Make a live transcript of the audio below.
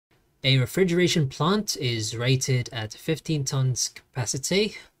A refrigeration plant is rated at 15 tons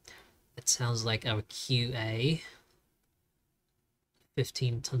capacity. That sounds like our QA.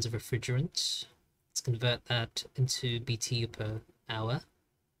 15 tons of refrigerant. Let's convert that into BTU per hour.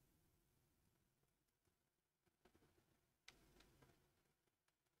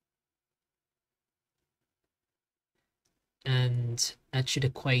 And that should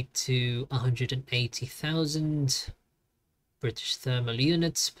equate to 180,000 British thermal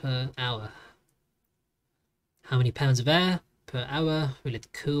units per hour. How many pounds of air per hour will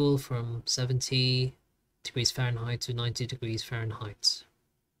it cool from 70 degrees Fahrenheit to 90 degrees Fahrenheit?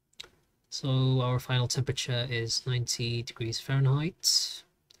 So our final temperature is 90 degrees Fahrenheit.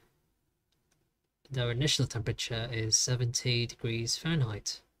 And our initial temperature is 70 degrees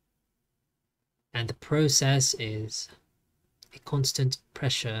Fahrenheit. And the process is a constant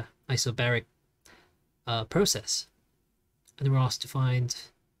pressure isobaric process. And we're asked to find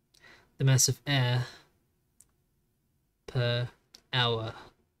the mass of air per hour.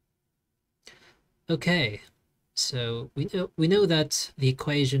 Okay, so we know that the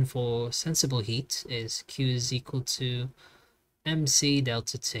equation for sensible heat is Q is equal to mc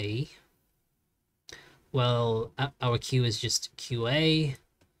delta T. Well, our Q is just QA,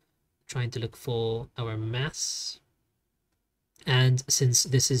 trying to look for our mass. And since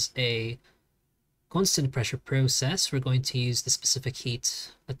this is a constant pressure process, we're going to use the specific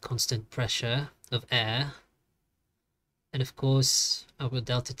heat at constant pressure of air. And of course, our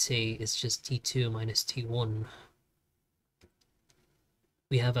delta T is just T2 minus T1.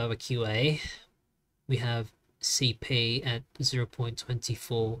 We have our QA. We have CP at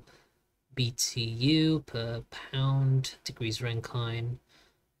 0.24 BTU per pound degrees Rankine.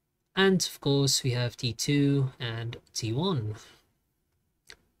 And of course, we have T2 and T1.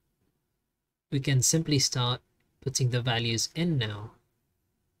 We can simply start putting the values in now.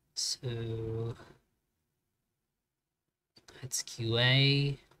 So that's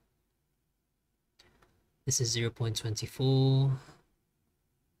QA. This is 0.24.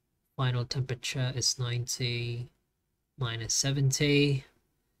 Final temperature is 90 minus 70.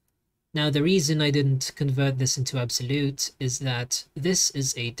 Now, the reason I didn't convert this into absolute is that this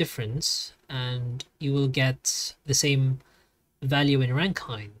is a difference, and you will get the same value in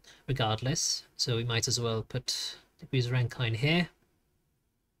Rankine regardless. So we might as well put degrees Rankine here.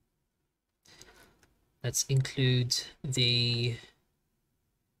 Let's include the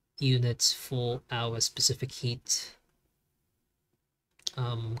units for our specific heat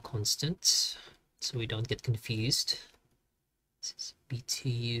constant, so we don't get confused. This is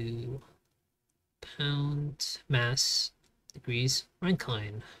BTU pound mass degrees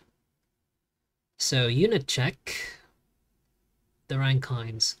Rankine. So unit check, the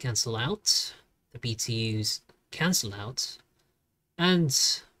Rankines cancel out, the BTUs cancel out,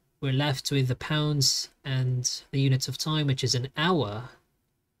 and we're left with the pounds and the units of time, which is an hour,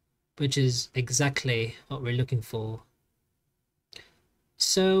 which is exactly what we're looking for.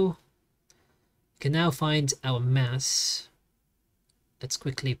 So we can now find our mass. Let's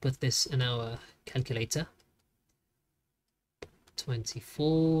quickly put this in our calculator.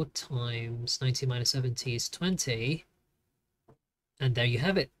 24 times 90 minus 70 is 20. And there you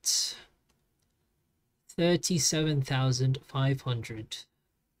have it. 37,500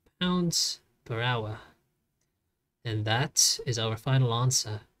 pounds per hour. And that is our final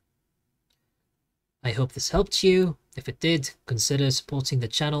answer. I hope this helped you. If it did, consider supporting the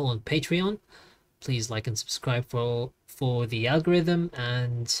channel on Patreon. Please like and subscribe for the algorithm,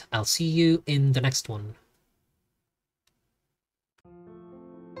 and I'll see you in the next one.